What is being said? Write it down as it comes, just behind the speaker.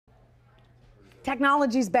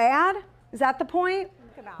Technology's bad? Is that the point?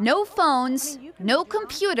 No phones, no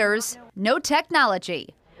computers, no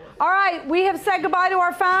technology. All right, we have said goodbye to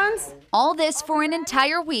our phones. All this for an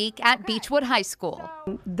entire week at Beechwood High School.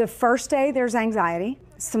 The first day there's anxiety.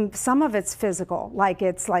 Some of it's physical,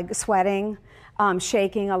 it's like sweating,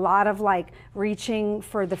 shaking, a lot of reaching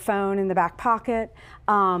for the phone in the back pocket,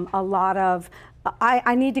 a lot of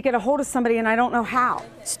I need to get a hold of somebody and I don't know how.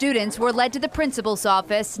 Students were led to the principal's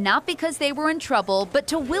office not because they were in trouble, but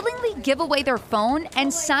to willingly give away their phone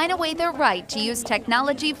and sign away their right to use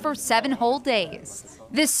technology for 7 whole days.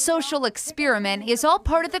 This social experiment is all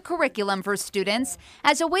part of the curriculum for students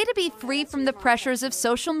as a way to be free from the pressures of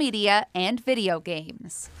social media and video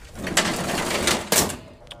games.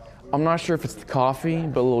 I'm not sure if it's the coffee,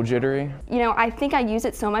 but a little jittery. You know, I think I use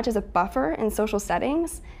it so much as a buffer in social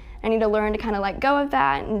settings. I need to learn to kind of let go of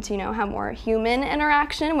that and to, have more human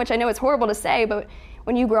interaction, which I know it's horrible to say, but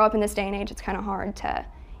when you grow up in this day and age, it's kind of hard to,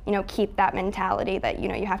 keep that mentality that,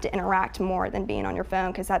 you have to interact more than being on your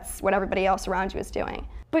phone because that's what everybody else around you is doing.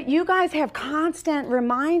 But you guys have constant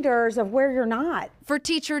reminders of where you're not. For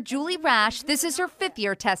teacher Julie Rash, this is her 5th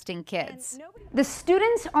year testing kids. The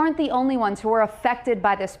students aren't the only ones who are affected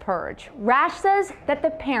by this purge. Rash says that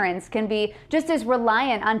the parents can be just as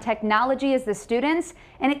reliant on technology as the students,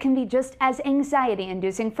 and it can be just as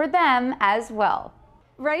anxiety-inducing for them as well.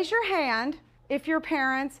 Raise your hand if your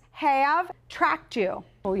parents have tracked you.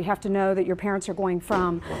 Well, you have to know that your parents are going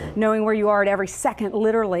from knowing where you are at every second,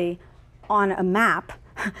 literally on a map,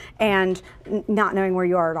 and not knowing where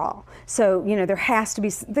you are at all. So, there has to be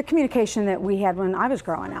the communication that we had when I was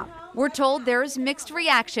growing up. We're told there's mixed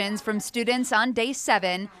reactions from students on day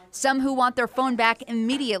 7, some who want their phone back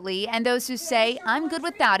immediately and those who say, I'm good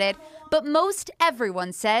without it. But most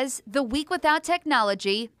everyone says the week without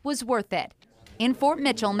technology was worth it. In Fort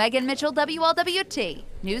Mitchell, Megan Mitchell, WLWT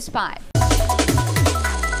News 5.